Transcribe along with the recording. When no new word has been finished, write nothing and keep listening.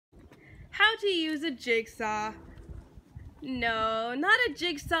How to use a jigsaw. No, not a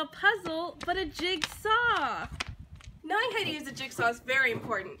jigsaw puzzle, but a jigsaw. Knowing how to use a jigsaw is very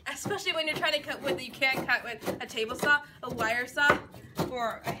important, especially when you're trying to cut wood that you can't cut with a table saw, a wire saw,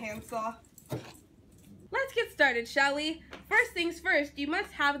 or a hand saw. Let's get started, shall we? First things first, you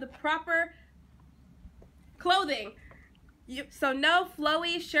must have the proper clothing. So no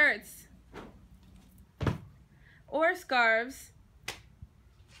flowy shirts or scarves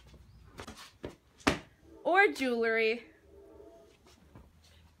or jewelry.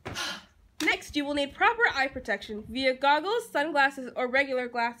 Next, you will need proper eye protection via goggles, sunglasses, or regular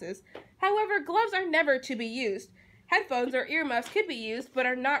glasses. However, gloves are never to be used. Headphones or earmuffs could be used, but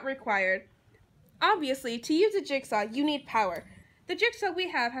are not required. Obviously, to use a jigsaw, you need power. The jigsaw we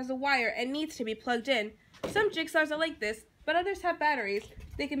have has a wire and needs to be plugged in. Some jigsaws are like this, but others have batteries.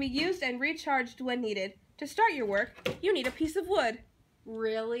 They can be used and recharged when needed. To start your work, you need a piece of wood.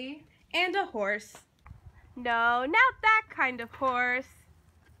 Really? And a horse. No, not that kind of horse.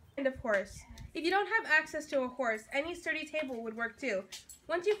 If you don't have access to a horse, any sturdy table would work too.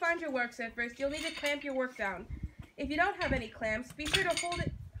 Once you find your work surface, you'll need to clamp your work down. If you don't have any clamps, be sure to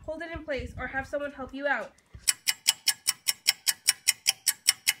hold it in place or have someone help you out.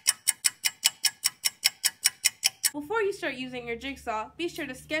 Before you start using your jigsaw, be sure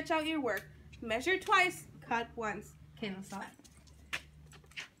to sketch out your work. Measure twice, cut once. Okay, let's stop.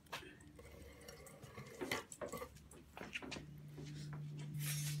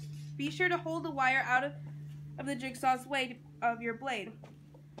 Be sure to hold the wire out of the jigsaw's way of your blade.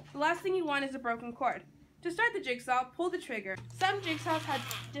 The last thing you want is a broken cord. To start the jigsaw, pull the trigger. Some jigsaws have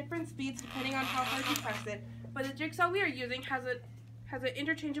different speeds depending on how hard you press it, but the jigsaw we are using has an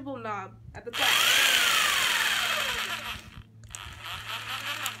interchangeable knob at the top.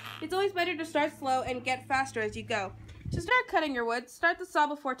 It's always better to start slow and get faster as you go. To start cutting your wood, start the saw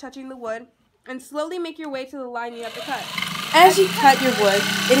before touching the wood, and slowly make your way to the line you have to cut. As you cut your wood,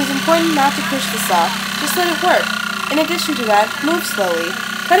 it is important not to push the saw, just let it work. In addition to that, move slowly.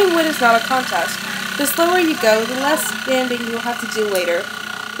 Cutting wood is not a contest. The slower you go, the less standing you will have to do later.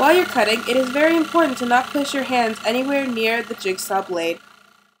 While you're cutting, it is very important to not push your hands anywhere near the jigsaw blade.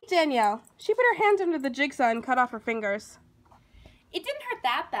 Danielle, she put her hands under the jigsaw and cut off her fingers. It didn't hurt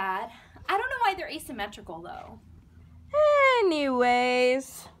that bad. I don't know why they're asymmetrical though.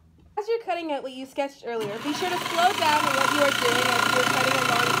 Anyways, as you're cutting out what you sketched earlier, be sure to slow down on what you are doing as you're cutting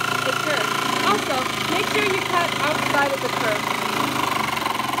along the curve. Also, make sure you cut outside of the curve.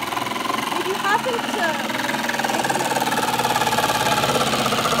 If you happen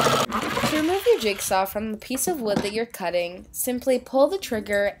To remove your jigsaw from the piece of wood that you're cutting, simply pull the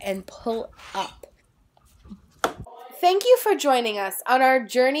trigger and pull up. Thank you for joining us on our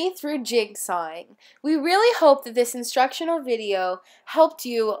journey through jigsawing. We really hope that this instructional video helped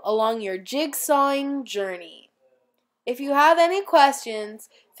you along your jigsawing journey. If you have any questions,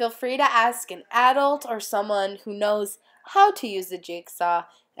 feel free to ask an adult or someone who knows how to use the jigsaw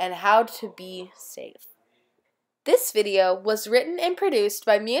and how to be safe. This video was written and produced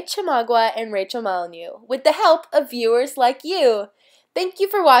by Mia Chamagua and Rachel Molyneux with the help of viewers like you. Thank you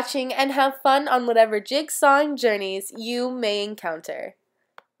for watching and have fun on whatever jigsawing journeys you may encounter.